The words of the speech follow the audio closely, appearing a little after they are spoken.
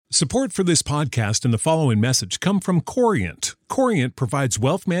Support for this podcast and the following message come from Corient. Corient provides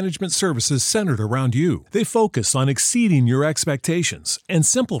wealth management services centered around you. They focus on exceeding your expectations and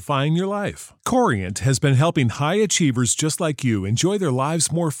simplifying your life. Corient has been helping high achievers just like you enjoy their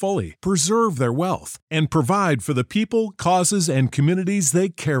lives more fully, preserve their wealth, and provide for the people, causes, and communities they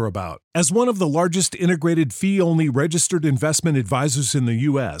care about. As one of the largest integrated fee-only registered investment advisors in the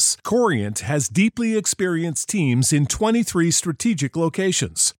U.S., Corient has deeply experienced teams in 23 strategic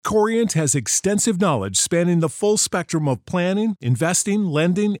locations. Corient has extensive knowledge spanning the full spectrum of planning, investing,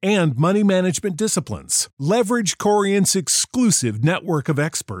 lending, and money management disciplines. Leverage Corient's exclusive network of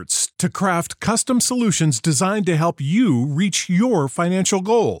experts to craft custom solutions designed to help you reach your financial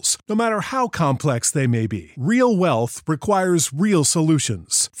goals, no matter how complex they may be. Real wealth requires real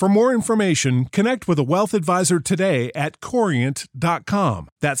solutions. For more information, connect with a wealth advisor today at Corient.com.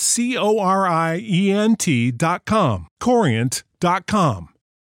 That's Corient.com. Corient.com.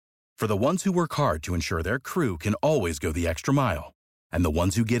 For the ones who work hard to ensure their crew can always go the extra mile, and the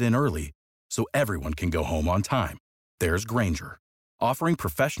ones who get in early so everyone can go home on time, there's Grainger, offering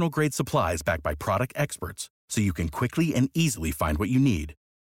professional-grade supplies backed by product experts so you can quickly and easily find what you need.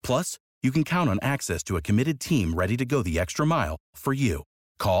 Plus, you can count on access to a committed team ready to go the extra mile for you.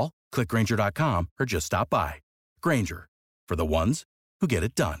 Call, click Grainger.com, or just stop by. Grainger, for the ones who get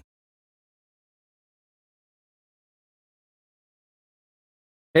it done.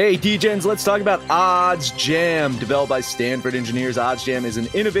 Hey, DJs, let's talk about OddsJam. Developed by Stanford engineers, OddsJam is an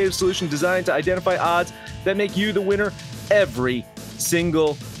innovative solution designed to identify odds that make you the winner every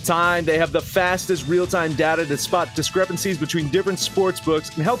single time. They have the fastest real-time data to spot discrepancies between different sports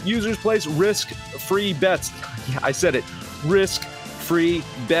books and help users place risk-free bets. Yeah, I said it, risk-free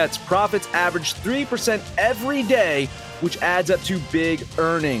bets. Profits average 3% every day, which adds up to big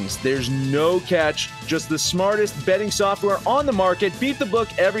earnings. There's no catch, just the smartest betting software on the market. Beat the book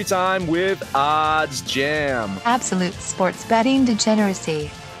every time with OddsJam. Absolute sports betting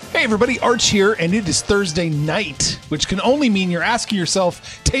degeneracy. Hey everybody, Arch here, and it is Thursday night, which can only mean you're asking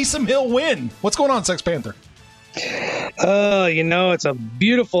yourself, Taysom Hill win. What's going on, Sex Panther? It's a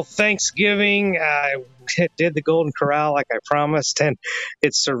beautiful Thanksgiving. I did the Golden Corral like I promised, and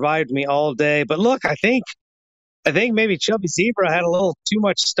it survived me all day. But look, I think maybe Chubby Zebra had a little too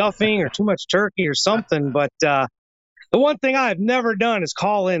much stuffing or too much turkey or something. But the one thing I've never done is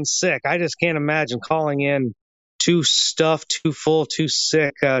call in sick. I just can't imagine calling in too stuffed, too full, too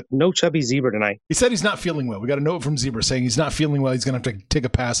sick. No Chubby Zebra tonight. He said he's not feeling well. We got a note from Zebra saying he's not feeling well. He's going to have to take a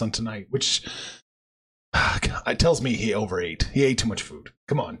pass on tonight, which it tells me he overate. He ate too much food.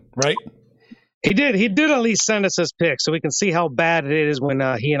 Come on, right? He did at least send us his pick so we can see how bad it is when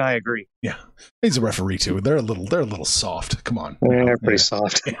he and I agree. Yeah. He's a referee too. They're a little soft. Come on. Yeah, they're pretty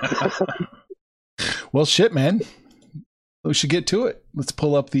soft. Well, shit, man. We should get to it. Let's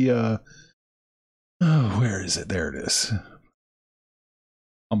pull up the where is it? There it is.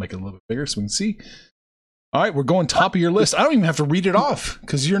 I'll make it a little bit bigger so we can see. All right, we're going top of your list. I don't even have to read it off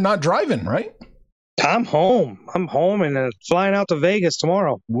because you're not driving, right? I'm home and flying out to Vegas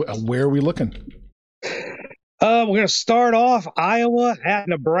tomorrow. Where are we looking? We're going to start off Iowa at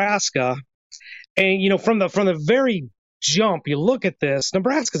Nebraska. And, from the very jump, you look at this,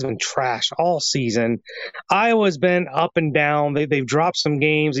 Nebraska's been trash all season. Iowa's been up and down. They've dropped some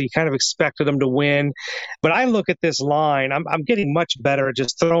games that you kind of expected them to win. But I look at this line, I'm getting much better at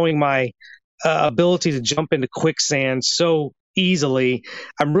just throwing my ability to jump into quicksand so easily.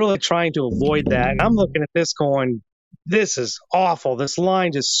 I'm really trying to avoid that. And I'm looking at this going, this is awful. This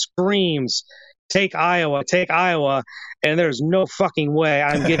line just screams, take Iowa. And there's no fucking way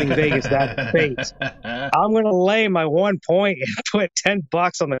I'm giving Vegas that bait. I'm going to lay my 1 point and put $10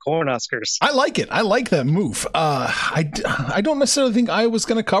 on the Cornhuskers. I like it. I like that move. I don't necessarily think Iowa's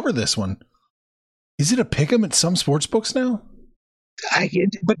going to cover this one. Is it a pick 'em at some sports books now?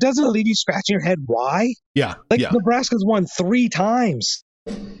 But doesn't it leave you scratching your head? Why? Yeah. Nebraska's won 3 times.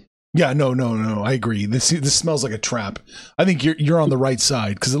 Yeah, no. I agree. This smells like a trap. I think you're on the right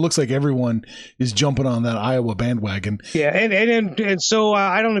side because it looks like everyone is jumping on that Iowa bandwagon. Yeah, and so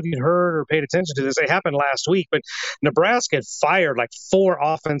I don't know if you'd heard or paid attention to this. It happened last week, but Nebraska had fired like 4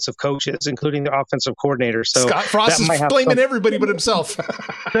 offensive coaches, including the offensive coordinator. So Scott Frost is blaming everybody but himself.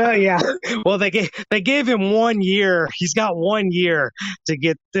 Yeah. Well, they gave him 1 year. He's got 1 year to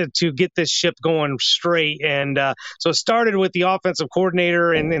get this ship going straight, and so it started with the offensive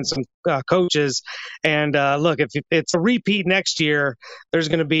coordinator and some coaches. And look, if it's a repeat next year, there's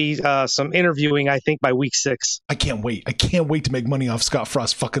going to be some interviewing, I think, by week 6. I can't wait. I can't wait to make money off Scott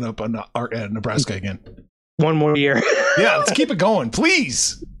Frost fucking up on Nebraska again. 1 more year. Yeah, let's keep it going,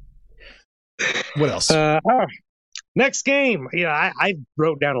 please. What else? Next game. I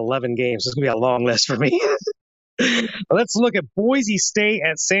wrote down 11 games. This is going to be a long list for me. Let's look at Boise State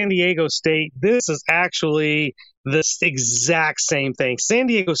at San Diego State. This is actually the exact same thing. San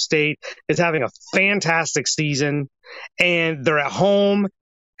Diego State is having a fantastic season, and they're at home,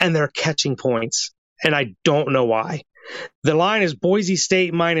 and they're catching points, and I don't know why. The line is Boise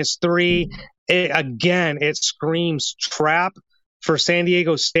State -3. It screams trap for San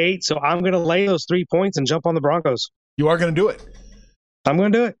Diego State, so I'm going to lay those 3 points and jump on the Broncos. You are going to do it? I'm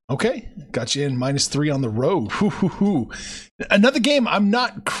going to do it. Okay. Got you in -3 on the road. Another game I'm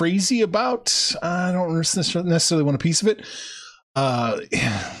not crazy about. I don't necessarily want a piece of it.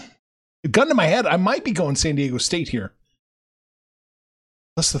 Gun to my head, I might be going San Diego State here.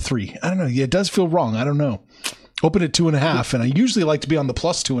 Plus the 3. I don't know. Yeah, it does feel wrong. I don't know. Open at 2.5, and I usually like to be on the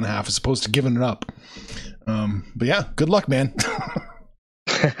plus 2.5 as opposed to giving it up. But yeah, good luck, man.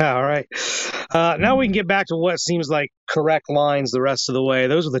 All right. Now we can get back to what seems like correct lines the rest of the way.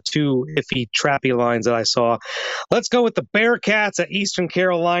 Those are the two iffy, trappy lines that I saw. Let's go with the Bearcats at Eastern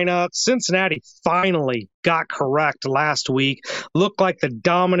Carolina. Cincinnati finally got correct last week. Looked like the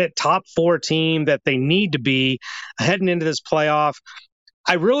dominant top 4 team that they need to be heading into this playoff.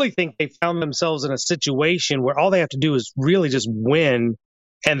 I really think they found themselves in a situation where all they have to do is really just win,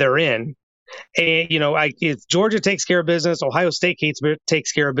 and they're in. And, if Georgia takes care of business, Ohio State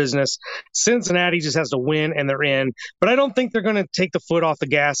takes care of business, Cincinnati just has to win and they're in. But I don't think they're going to take the foot off the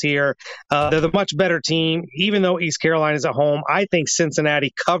gas here. They're the much better team. Even though East Carolina is at home, I think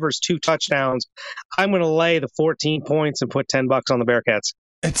Cincinnati covers 2 touchdowns. I'm going to lay the 14 points and put $10 on the Bearcats.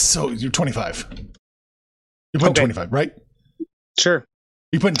 You're 25. You're putting 25, right? Sure.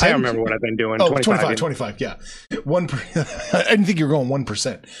 You putting 10? I don't remember what I've been doing. Oh, 25, yeah. I didn't think you were going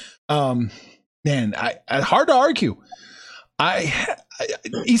 1%. Man, hard to argue.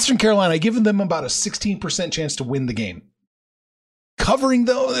 Eastern Carolina, I've given them about a 16% chance to win the game. Covering,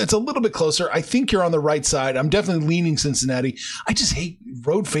 though, it's a little bit closer. I think you're on the right side. I'm definitely leaning Cincinnati. I just hate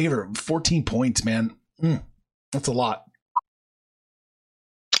road favorite. 14 points, man. That's a lot.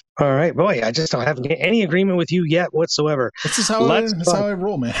 All right, boy, I just don't have any agreement with you yet whatsoever. This is how I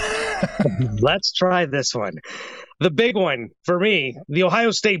roll, man. Let's try this one. The big one for me, the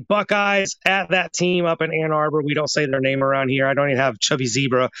Ohio State Buckeyes at that team up in Ann Arbor. We don't say their name around here. I don't even have Chubby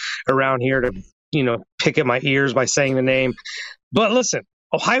Zebra around here to, pick at my ears by saying the name. But listen,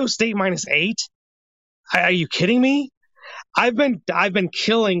 Ohio State -8. Are you kidding me? I've been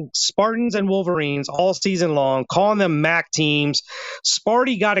killing Spartans and Wolverines all season long, calling them MAC teams.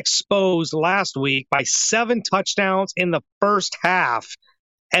 Sparty got exposed last week by 7 touchdowns in the first half,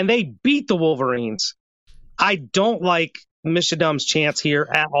 and they beat the Wolverines. I don't like Michidum's chance here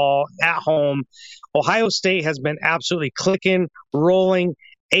at all at home. Ohio State has been absolutely clicking, rolling.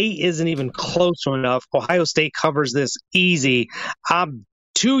 8 isn't even close enough. Ohio State covers this easy.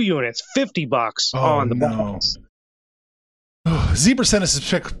 2 units, $50 on the Buckeyes. Zebra sent us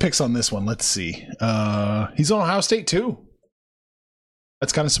his picks on this one. Let's see. He's on Ohio State too.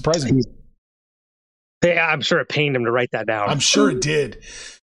 That's kind of surprising. Yeah, I'm sure it pained him to write that down. I'm sure it did.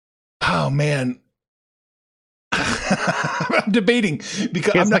 Oh man. I'm debating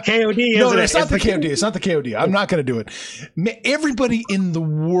because it's the KOD. No, it's not the KOD. It's not the KOD. I'm not going to do it. Everybody in the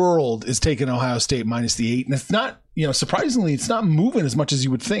world is taking Ohio State -8, and it's not. Surprisingly, it's not moving as much as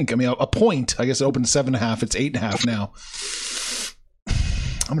you would think. I mean, a point. I guess it opened 7.5. It's 8.5 now.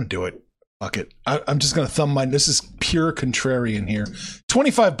 I'm going to do it. Fuck it. I'm just going to thumb mine. This is pure contrarian here.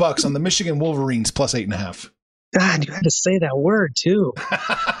 $25 on the Michigan Wolverines plus 8.5. God, you had to say that word too.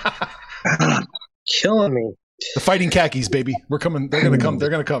 Killing me. The Fighting Khakis, baby. We're coming. They're going to come.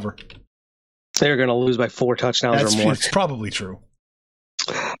 They're going to cover. They're going to lose by 4 touchdowns or more. It's probably true.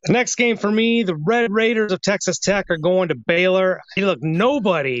 The next game for me, the Red Raiders of Texas Tech are going to Baylor. Hey, look,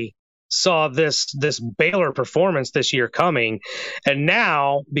 nobody saw this Baylor performance this year coming. And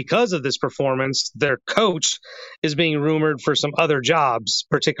now, because of this performance, their coach is being rumored for some other jobs,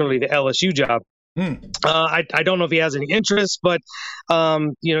 particularly the LSU job. I don't know if he has any interest, but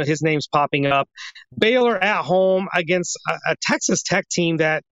his name's popping up. Baylor at home against a Texas Tech team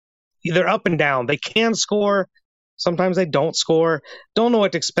that they're up and down. They can score. Sometimes they don't score. Don't know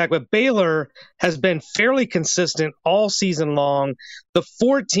what to expect, but Baylor has been fairly consistent all season long. The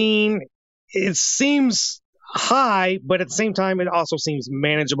 14, it seems high, but at the same time, it also seems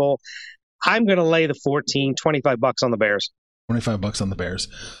manageable. I'm going to lay the 14, $25 on the Bears. $25 on the Bears.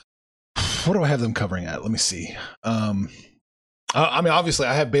 What do I have them covering at? Let me see. I mean, obviously,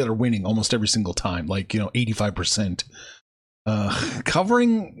 I have Baylor winning almost every single time, 85%.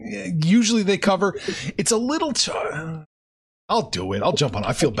 Covering, usually they cover. It's a little. I'll do it. I'll jump on.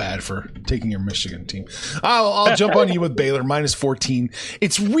 I feel bad for taking your Michigan team. I'll jump on you with Baylor minus 14.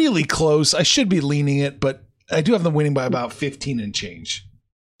 It's really close. I should be leaning it, but I do have them winning by about 15 and change.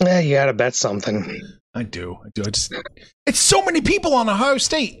 Yeah, you got to bet something. I do. It's so many people on Ohio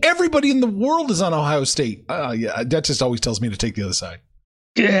State. Everybody in the world is on Ohio State. Yeah, that just always tells me to take the other side.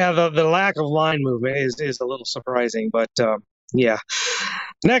 Yeah, the lack of line movement is a little surprising, but yeah.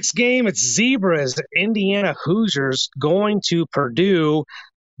 Next game, it's Zebras, Indiana Hoosiers going to Purdue.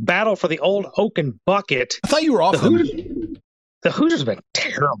 Battle for the old Oaken Bucket. I thought you were off them. The Hoosiers have been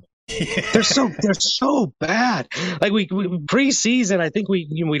terrible. Yeah. They're so bad. Like we preseason, I think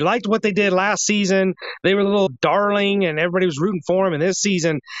we liked what they did last season. They were a little darling, and everybody was rooting for them. And this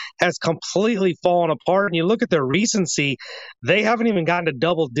season has completely fallen apart. And you look at their recency; they haven't even gotten to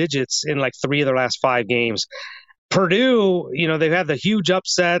double digits in like 3 of their last 5 games. Purdue, they've had the huge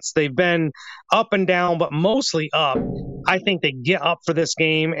upsets. They've been up and down, but mostly up. I think they get up for this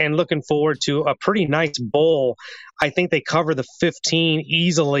game and looking forward to a pretty nice bowl. I think they cover the 15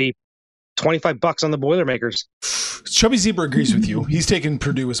 easily. $25 on the Boilermakers. Chubby Zebra agrees with you. He's taking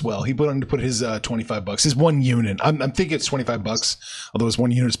Purdue as well. He put his $25. His 1 unit. I'm thinking it's $25, although his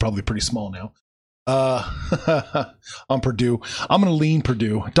 1 unit is probably pretty small now. On Purdue. I'm going to lean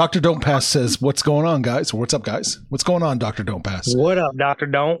Purdue. Dr. Don't Pass says, what's going on, guys? What's up, guys? What's going on, Dr. Don't Pass? What up, Dr.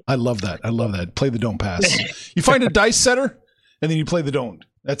 Don't? I love that. Play the Don't Pass. You find a dice setter, and then you play the Don't.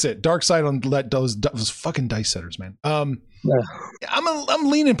 That's it. Dark side on those fucking dice setters, man. I'm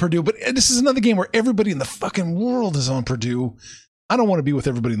leaning Purdue, but this is another game where everybody in the fucking world is on Purdue. I don't want to be with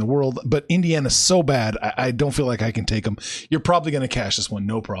everybody in the world, but Indiana's so bad, I don't feel like I can take them. You're probably going to cash this one,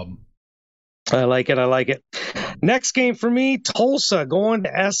 no problem. I like it. Next game for me, Tulsa going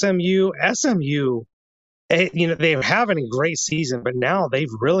to SMU. SMU, they're having a great season, but now they've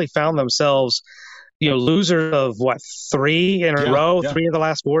really found themselves, losers of 3 in a row, 3 of the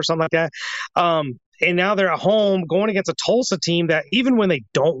last 4, something like that. And now they're at home going against a Tulsa team that even when they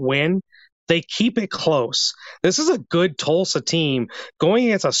don't win, they keep it close. This is a good Tulsa team going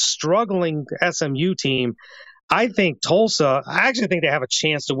against a struggling SMU team. I think Tulsa, I actually think they have a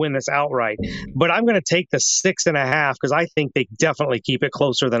chance to win this outright, but I'm going to take the 6.5 because I think they definitely keep it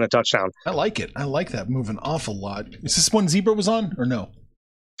closer than a touchdown. I like it. I like that move an awful lot. Is this one Zebra was on or no?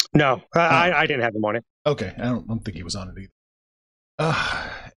 No, I didn't have him on it. Okay. I don't think he was on it either.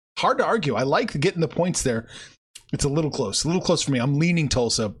 Hard to argue. I like getting the points there. It's a little close for me. I'm leaning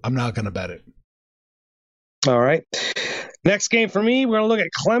Tulsa. I'm not going to bet it. All right. Next game for me, we're going to look at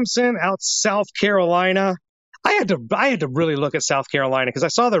Clemson out South Carolina. I had to really look at South Carolina because I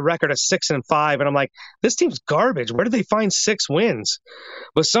saw the record of 6-5, and I'm like, this team's garbage. Where did they find 6 wins?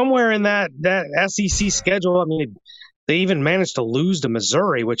 But somewhere in that SEC schedule, I mean, they even managed to lose to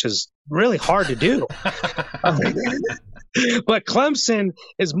Missouri, which is really hard to do. But Clemson,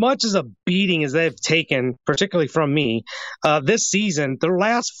 as much as a beating as they've taken, particularly from me, this season, their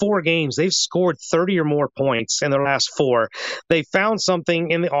last 4 games, they've scored 30 or more points in their last 4. They found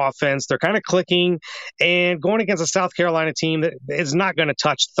something in the offense. They're kind of clicking, and going against a South Carolina team that is not going to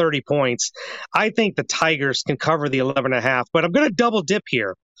touch 30 points. I think the Tigers can cover the 11.5, but I'm going to double dip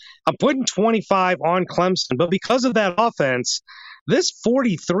here. I'm putting 25 on Clemson, but because of that offense, this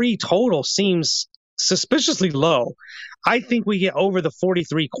 43 total seems suspiciously low. I think we get over the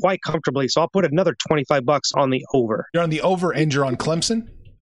 43 quite comfortably, so I'll put another $25 on the over. You're on the over and you're on Clemson?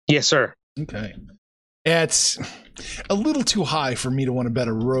 Yes, sir. Okay. It's a little too high for me to want to bet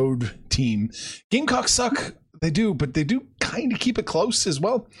a road team. Gamecocks suck. They do, but they do kind of keep it close as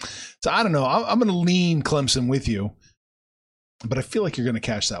well. So I don't know. I'm going to lean Clemson with you, but I feel like you're going to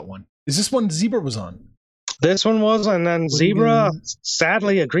cash that one. Is this one Zebra was on? This one was, and then Zebra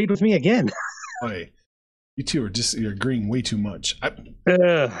sadly agreed with me again. Boy, you two you're agreeing way too much.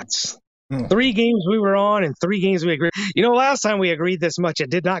 3 games we were on and 3 games we agreed. Last time we agreed this much, it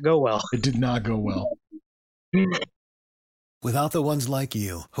did not go well. It did not go well. Without the ones like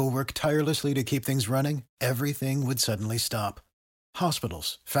you, who work tirelessly to keep things running, everything would suddenly stop.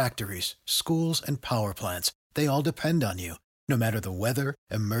 Hospitals, factories, schools, and power plants, they all depend on you. No matter the weather,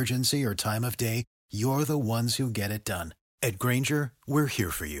 emergency, or time of day, you're the ones who get it done. At Grainger, we're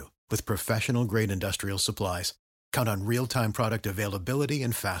here for you with professional-grade industrial supplies. Count on real-time product availability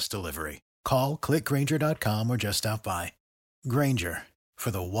and fast delivery. Call, clickgrainger.com, or just stop by. Grainger,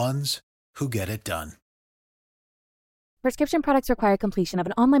 for the ones who get it done. Prescription products require completion of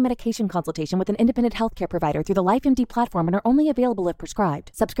an online medication consultation with an independent healthcare provider through the LifeMD platform and are only available if prescribed.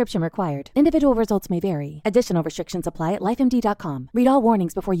 Subscription required. Individual results may vary. Additional restrictions apply at lifemd.com. Read all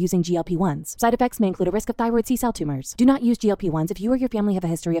warnings before using GLP-1s. Side effects may include a risk of thyroid C-cell tumors. Do not use GLP-1s if you or your family have a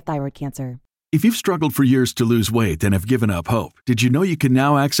history of thyroid cancer. If you've struggled for years to lose weight and have given up hope, did you know you can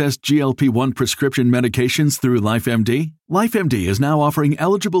now access GLP-1 prescription medications through LifeMD? LifeMD is now offering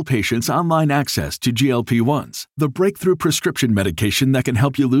eligible patients online access to GLP-1s, the breakthrough prescription medication that can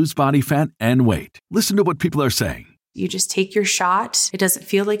help you lose body fat and weight. Listen to what people are saying. You just take your shot. It doesn't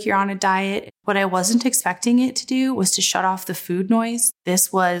feel like you're on a diet. What I wasn't expecting it to do was to shut off the food noise.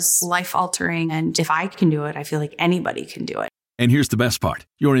 This was life-altering, and if I can do it, I feel like anybody can do it. And here's the best part.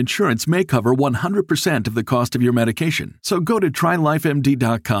 Your insurance may cover 100% of the cost of your medication. So go to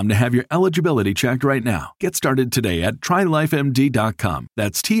TryLifeMD.com to have your eligibility checked right now. Get started today at TryLifeMD.com.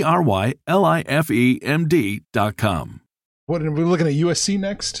 That's TryLifeMD.com. What, are we looking at USC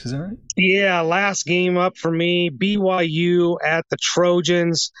next? Is that right? Yeah, last game up for me, BYU at the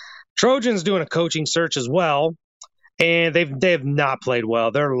Trojans. Trojans doing a coaching search as well, and they've not played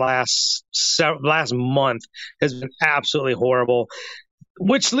well. Their last month has been absolutely horrible,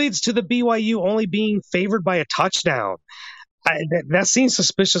 which leads to the BYU only being favored by a touchdown. That seems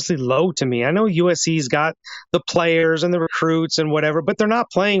suspiciously low to me. I know USC's got the players and the recruits and whatever, but they're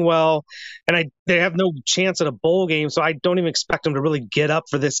not playing well, and they have no chance at a bowl game, so I don't even expect them to really get up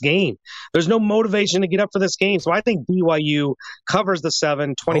for this game. There's no motivation to get up for this game, so I think BYU covers the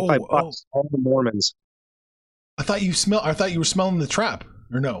 7, $25 on the Mormons. I thought you were smelling the trap,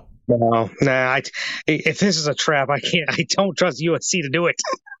 or no? No, if this is a trap, I don't trust USC to do it.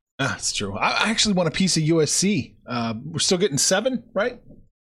 That's true. I actually want a piece of USC. We're still getting 7, right?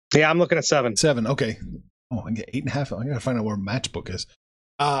 Yeah, I'm looking at 7. 7, okay. Oh, I can get 8.5. I gotta find out where Matchbook is.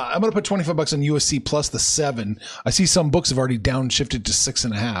 I'm gonna put $25 on USC plus the 7. I see some books have already downshifted to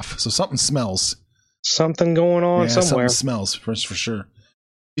 6.5, so something smells. Something going on somewhere. Something smells for sure.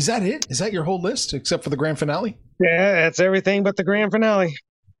 Is that it? Is that your whole list except for the grand finale? Yeah, that's everything but the grand finale.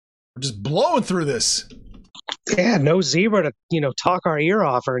 We're just blowing through this. Yeah, no Zebra to talk our ear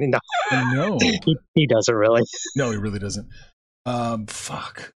off or anything. No, he doesn't really. No, he really doesn't.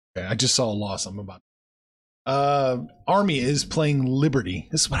 Fuck. Okay, I just saw a loss. I'm about. Army is playing Liberty.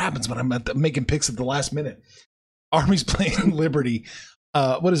 This is what happens when I'm making picks at the last minute. Army's playing Liberty.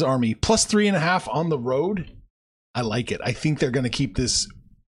 What is Army? Plus 3.5 on the road. I like it. I think they're going to keep this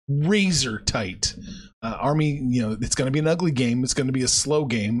razor tight. Army, it's going to be an ugly game. It's going to be a slow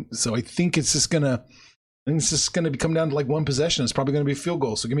game. So I think it's just going to come down to like one possession. It's probably going to be a field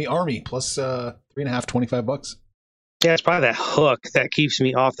goal. So give me Army plus 3.5, $25. Yeah, it's probably that hook that keeps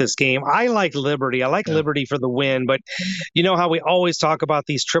me off this game. I like Liberty. I like Liberty for the win, but you know how we always talk about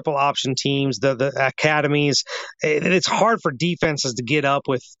these triple option teams, the academies. It's hard for defenses to get up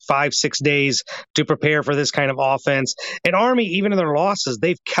with 5-6 days to prepare for this kind of offense. And Army, even in their losses,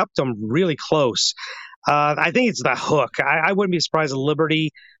 they've kept them really close. I think it's the hook. I wouldn't be surprised if Liberty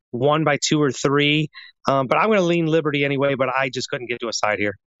won by 2 or 3, but I'm going to lean Liberty anyway, but I just couldn't get to a side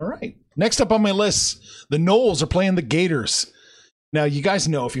here. All right. Next up on my list, the Noles are playing the Gators. Now, you guys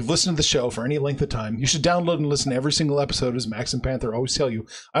know, if you've listened to the show for any length of time, you should download and listen to every single episode, as Max and Panther always tell you.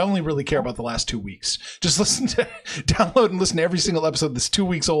 I only really care about the last 2 weeks. Just download and listen to every single episode that's 2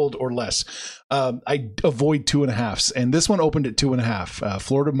 weeks old or less. I avoid 2.5s, and this one opened at 2.5.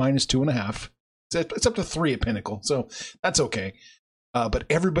 Florida minus 2.5. It's up to 3 at Pinnacle, so that's okay. But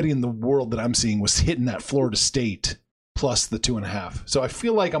everybody in the world that I'm seeing was hitting that Florida State plus the 2.5. So I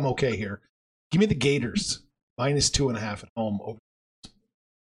feel like I'm okay here. Give me the Gators minus 2.5 at home.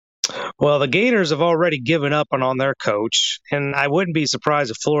 Well, the Gators have already given up on their coach, and I wouldn't be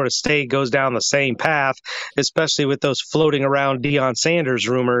surprised if Florida State goes down the same path, especially with those floating around Deion Sanders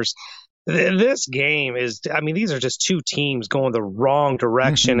rumors. This game is, these are just two teams going the wrong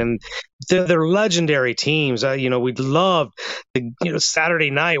direction, and they're legendary teams. We'd love to,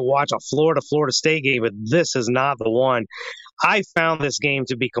 Saturday night watch a Florida State game, but this is not the one. I found this game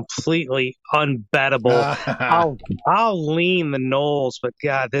to be completely unbettable. I'll lean the Noles, but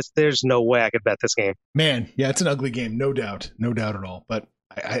God, there's no way I could bet this game. Man, yeah, it's an ugly game, no doubt at all. But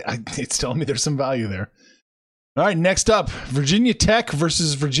it's telling me there's some value there. All right, next up, Virginia Tech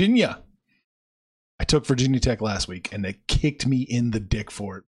versus Virginia. I took Virginia Tech last week, and they kicked me in the dick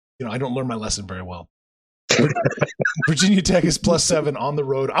for it. I don't learn my lesson very well. Virginia Tech is plus 7 on the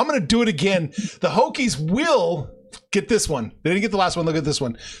road. I'm going to do it again. The Hokies will get this one. They didn't get the last one. Look at this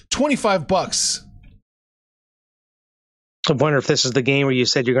one. $25. I wonder if this is the game where you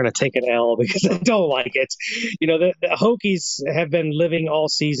said you're going to take an L, because I don't like it. The Hokies have been living all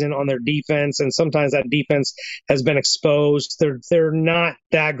season on their defense, and sometimes that defense has been exposed. They're not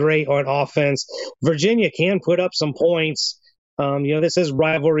that great on offense. Virginia can put up some points, This is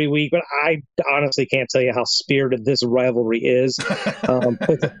rivalry week, but I honestly can't tell you how spirited this rivalry is.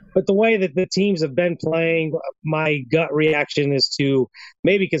 But the way that the teams have been playing, my gut reaction is to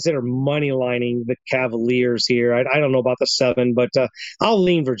maybe consider money lining the Cavaliers here. I don't know about the 7, but I'll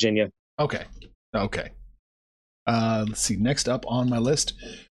lean Virginia. Okay. Let's see. Next up on my list,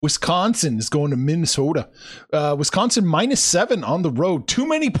 Wisconsin is going to Minnesota. Wisconsin -7 on the road. Too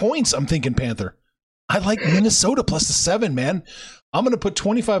many points, I'm thinking, Panther. I like Minnesota plus the 7, man. I'm going to put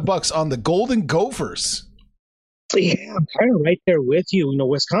 $25 on the Golden Gophers. Yeah, I'm kind of right there with you.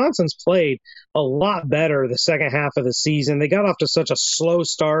 Wisconsin's played a lot better the second half of the season. They got off to such a slow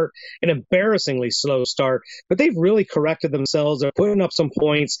start, an embarrassingly slow start, but they've really corrected themselves. They're putting up some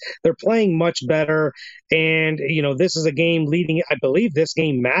points. They're playing much better. And, this is a game leading, I believe this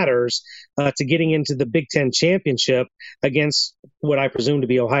game matters to getting into the Big Ten championship against what I presume to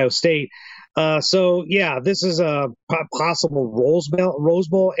be Ohio State. This is a possible Rose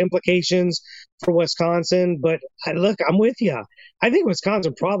Bowl implications for Wisconsin. But I'm with you. I think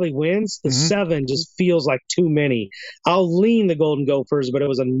Wisconsin probably wins. The 7 just feels like too many. I'll lean the Golden Gophers, but it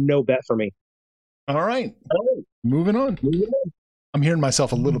was a no bet for me. All right. Moving on. I'm hearing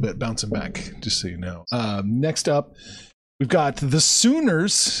myself a little bit bouncing back, just so you know. Next up, we've got the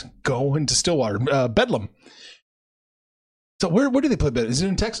Sooners going to Stillwater, Bedlam. So where do they play Bedlam? Is it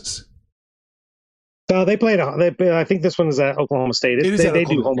in Texas? They played. I think this one is at Oklahoma State. They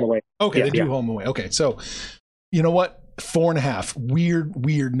do home and away. Okay, they do home and away. Okay, so you know what? 4.5.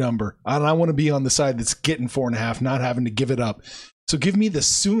 Weird number. I want to be on the side that's getting 4.5, not having to give it up. So give me the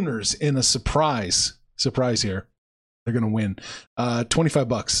Sooners in a surprise here. They're going to win.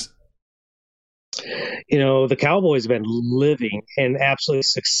 $25. The Cowboys have been living and absolutely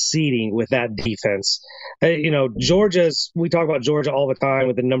succeeding with that defense. Georgia's, we talk about Georgia all the time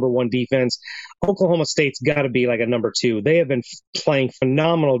with the number 1 defense. Oklahoma State's got to be like a number 2. They have been playing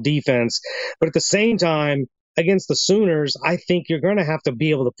phenomenal defense, but at the same time, against the Sooners, I think you're going to have to be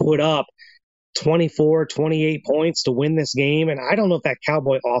able to put up 24, 28 points to win this game, and I don't know if that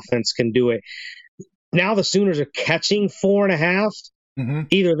Cowboy offense can do it. Now the Sooners are catching 4.5.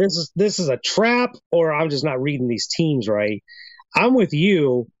 Either this is a trap or I'm just not reading these teams right. I'm with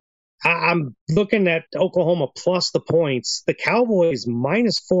you. I'm looking at Oklahoma plus the points. The Cowboys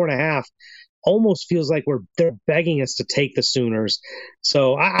 -4.5 almost feels like they're begging us to take the Sooners.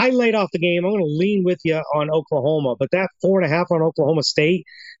 So I laid off the game. I'm going to lean with you on Oklahoma, but that 4.5 on Oklahoma State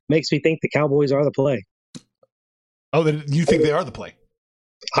makes me think the Cowboys are the play. Oh, you think they are the play?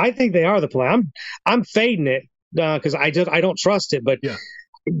 I think they are the play. I'm fading it. Because I don't trust it, but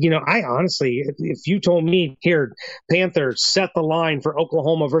I honestly, if you told me here, Panthers set the line for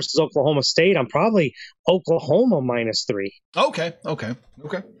Oklahoma versus Oklahoma State, I'm probably Oklahoma -3. Okay.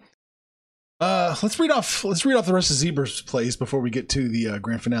 Let's read off the rest of Zebra's plays before we get to the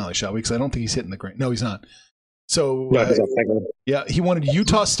grand finale, shall we? Because I don't think he's hitting the grand. No, he's not. So he wanted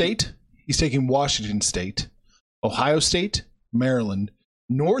Utah State. He's taking Washington State, Ohio State, Maryland,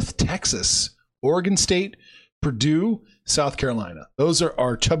 North Texas, Oregon State, Purdue, South Carolina. Those are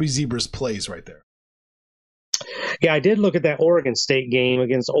our Chubby Zebras plays right there. Yeah, I did look at that Oregon State game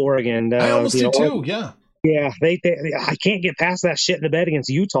against Oregon. I almost did too, yeah. Yeah, I can't get past that shit in the bed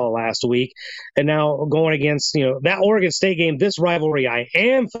against Utah last week. And now going against, that Oregon State game, this rivalry I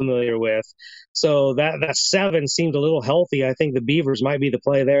am familiar with. So that 7 seemed a little healthy. I think the Beavers might be the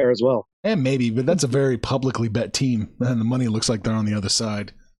play there as well. And maybe, but that's a very publicly bet team. And the money looks like they're on the other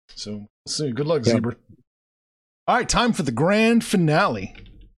side. So, let's see. Good luck, Zebra. All right, time for the grand finale.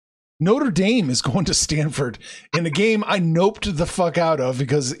 Notre Dame is going to Stanford in a game I noped the fuck out of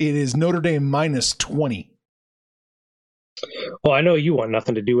because it is Notre Dame -20. Well, I know you want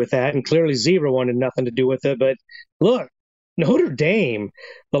nothing to do with that, and clearly Zebra wanted nothing to do with it. But look, Notre Dame,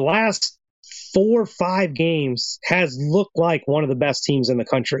 the last 4 or 5 games has looked like one of the best teams in the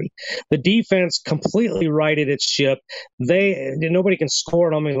country. The defense completely righted its ship. Nobody can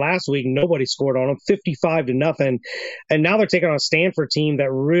score on them. Last week, nobody scored on them, 55-0. And now they're taking on a Stanford team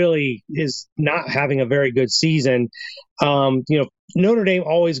that really is not having a very good season. Notre Dame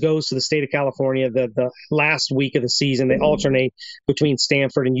always goes to the state of California the last week of the season. They alternate between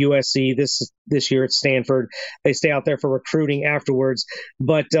Stanford and USC. This year it's Stanford. They stay out there for recruiting afterwards.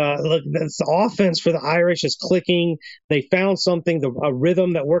 But look, the offense for the Irish is clicking. They found something, a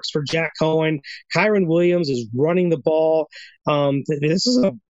rhythm that works for Jack Cohen. Kyron Williams is running the ball. This is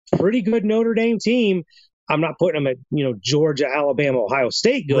a pretty good Notre Dame team. I'm not putting them at Georgia, Alabama, Ohio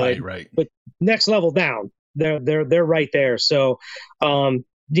State good, right. But next level down. They're right there. So,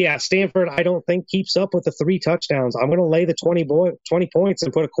 Stanford, I don't think keeps up with the 3 touchdowns. I'm going to lay the 20 points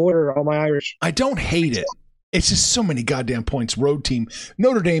and put a quarter on my Irish. I don't hate it. It's just so many goddamn points. Road team.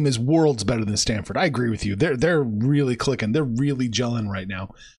 Notre Dame is worlds better than Stanford. I agree with you. They're really clicking. They're really gelling right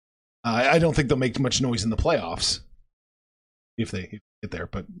now. I don't think they'll make much noise in the playoffs if they get there.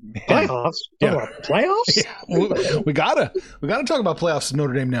 But man, playoffs, yeah. Playoffs. Yeah, we gotta talk about playoffs in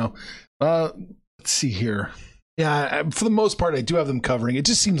Notre Dame now. Let's see here. Yeah, for the most part, I do have them covering. It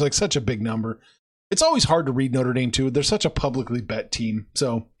just seems like such a big number. It's always hard to read Notre Dame too. They're such a publicly bet team,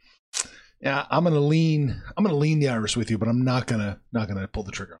 so. Yeah, I'm gonna lean the Irish with you, but I'm not gonna pull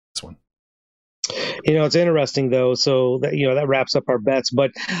the trigger on this one. It's interesting though. So that wraps up our bets. But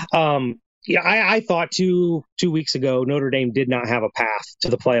I thought two weeks ago Notre Dame did not have a path to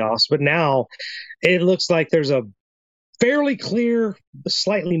the playoffs, but now it looks like there's a fairly clear,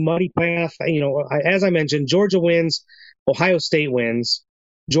 slightly muddy path. As I mentioned, Georgia wins, Ohio State wins.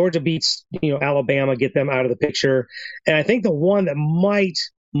 Georgia beats Alabama, get them out of the picture, and I think the one that might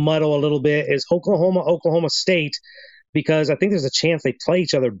muddle a little bit is Oklahoma State, because I think there's a chance they play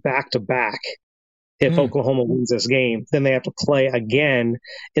each other back to back. If Oklahoma wins this game, then they have to play again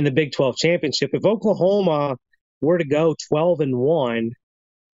in the Big 12 championship. If Oklahoma were to go 12-1,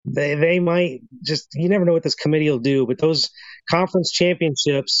 they might you never know what this committee will do, but those conference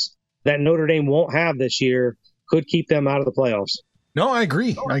championships that Notre Dame won't have this year could keep them out of the playoffs. No, I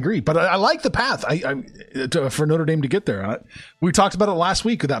agree. But I like the path for Notre Dame to get there. We talked about it last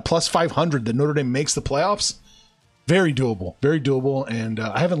week with that plus 500 that Notre Dame makes the playoffs. Very doable. And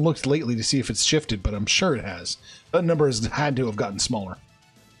I haven't looked lately to see if it's shifted, but I'm sure it has. That number has had to have gotten smaller.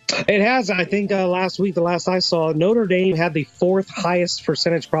 It has. I think last week, the last I saw, Notre Dame had the 4th highest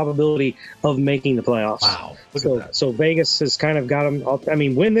percentage probability of making the playoffs. Wow. Look at that. So Vegas has kind of got them. I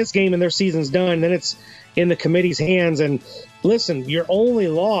mean, win this game and their season's done, then it's in the committee's hands. And listen, your only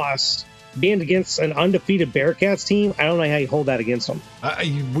loss being against an undefeated Bearcats team, I don't know how you hold that against them.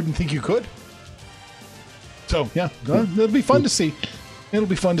 You wouldn't think you could. So, yeah, it'll be fun to see. And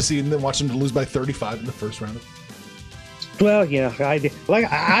then watch them to lose by 35 in the first round. Well, yeah, I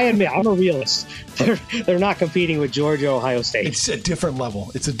admit, I'm a realist. They're not competing with Georgia, Ohio State. It's a different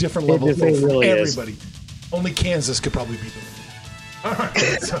level. It's a different level for really everybody. Only Kansas could probably beat them. All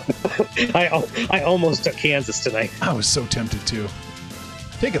right. So. I almost took Kansas tonight. I was so tempted to.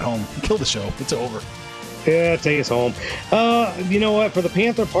 Take it home. Kill the show. It's over. Yeah, take us home. You know what? For the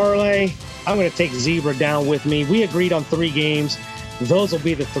Panther parlay, I'm going to take Zebra down with me. We agreed on 3 games. Those will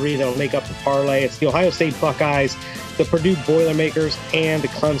be the 3 that will make up the parlay. It's the Ohio State Buckeyes, the Purdue Boilermakers, and the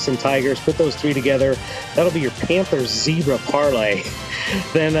Clemson Tigers. Put those 3 together. That'll be your Panthers Zebra parlay.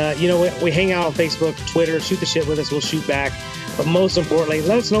 Then, you know what? We hang out on Facebook, Twitter. Shoot the shit with us. We'll shoot back. But most importantly,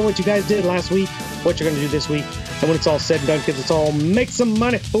 let us know what you guys did last week, what you're going to do this week. And when it's all said and done, kids, it's all make some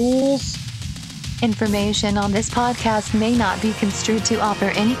money, fools. Information on this podcast may not be construed to offer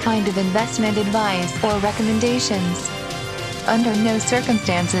any kind of investment advice or recommendations. Under no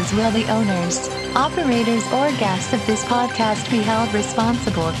circumstances will the owners, operators, or guests of this podcast be held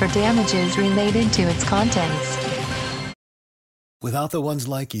responsible for damages related to its contents. Without the ones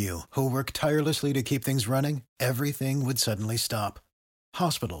like you, who work tirelessly to keep things running, everything would suddenly stop.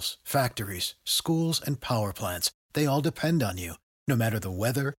 Hospitals, factories, schools, and power plants, they all depend on you. No matter the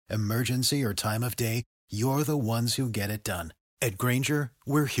weather, emergency, or time of day, you're the ones who get it done. At Grainger,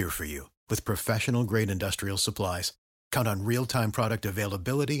 we're here for you with professional-grade industrial supplies. Count on real-time product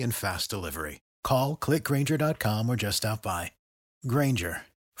availability and fast delivery. Call, click Grainger.com, or just stop by. Grainger,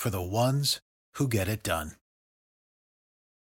 for the ones who get it done.